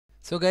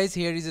So guys,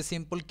 here is a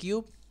simple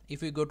cube.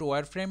 If we go to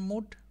wireframe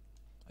mode,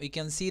 we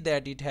can see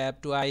that it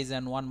have two eyes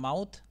and one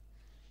mouth.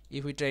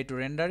 If we try to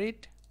render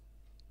it,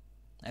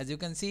 as you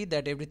can see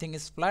that everything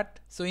is flat.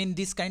 So in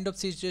this kind of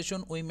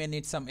situation, we may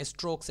need some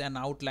strokes and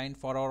outline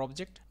for our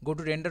object. Go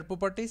to render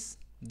properties,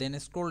 then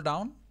scroll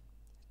down,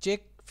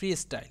 check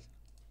freestyle.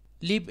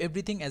 Leave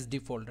everything as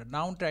default.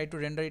 Now try to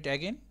render it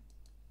again.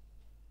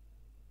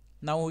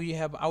 Now we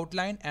have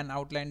outline and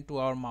outline to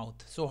our mouth.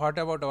 So what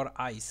about our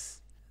eyes?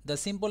 The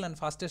simple and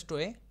fastest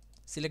way,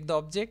 select the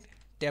object,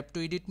 tap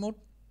to edit mode,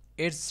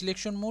 edge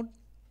selection mode,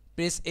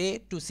 press A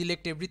to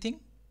select everything,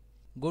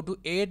 go to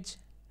edge,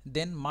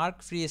 then mark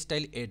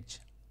freestyle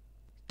edge.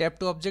 Tap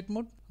to object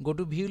mode, go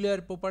to view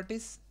layer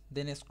properties,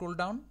 then scroll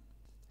down,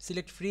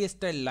 select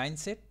freestyle line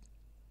set,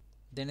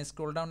 then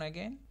scroll down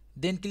again,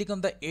 then click on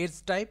the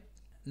edge type.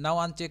 Now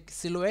uncheck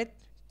silhouette,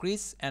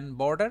 crease and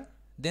border,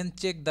 then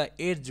check the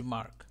edge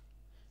mark.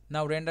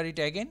 Now render it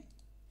again.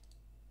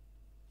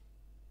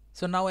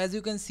 So now as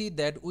you can see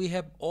that we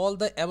have all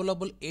the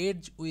available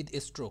edge with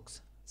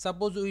strokes.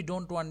 Suppose we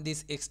don't want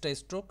these extra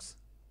strokes.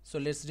 So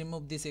let's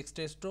remove these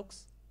extra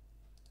strokes.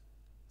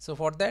 So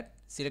for that,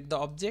 select the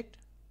object,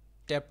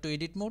 tap to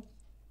edit mode,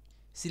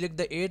 select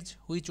the edge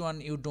which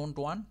one you don't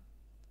want.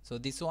 So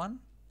this one,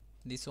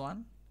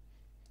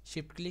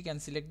 shift click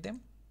and select them.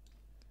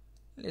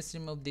 Let's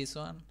remove this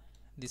one,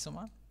 this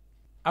one.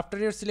 After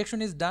your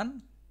selection is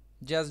done,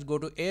 just go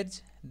to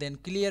edge, then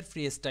clear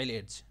freestyle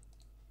edge.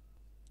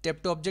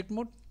 Tap to object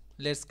mode,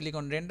 let's click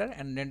on render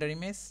and render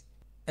image.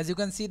 As you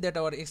can see that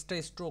our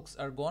extra strokes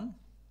are gone.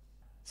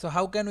 So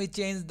how can we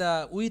change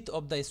the width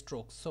of the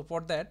strokes? So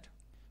for that,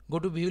 go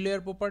to view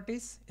layer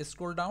properties,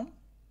 scroll down,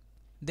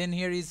 then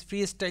here is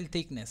freestyle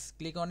thickness,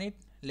 click on it,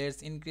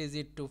 let's increase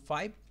it to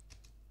 5.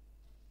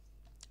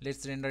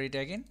 Let's render it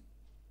again.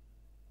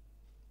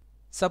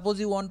 Suppose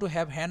you want to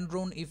have hand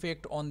drawn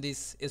effect on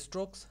these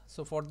strokes.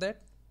 So for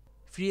that,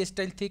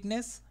 freestyle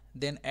thickness,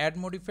 then add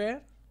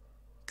modifier,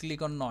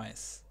 click on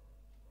noise.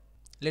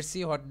 Let's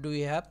see what do we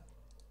have.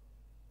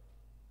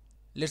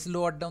 Let's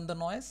lower down the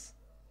noise.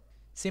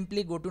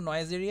 Simply go to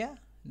noise area,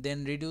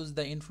 then reduce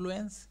the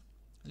influence.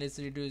 Let's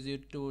reduce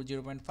it to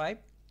 0.5.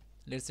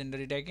 Let's render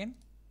it again.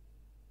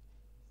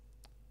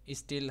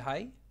 It's still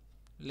high.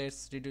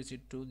 Let's reduce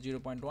it to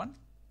 0.1.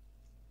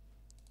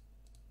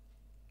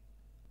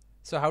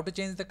 So how to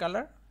change the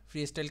color?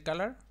 Freestyle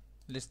color.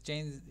 Let's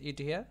change it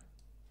here.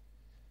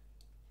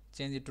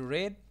 Change it to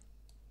red.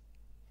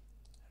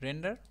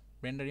 Render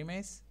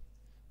image.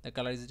 The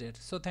color is red.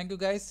 So thank you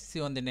guys. See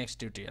you on the next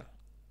tutorial.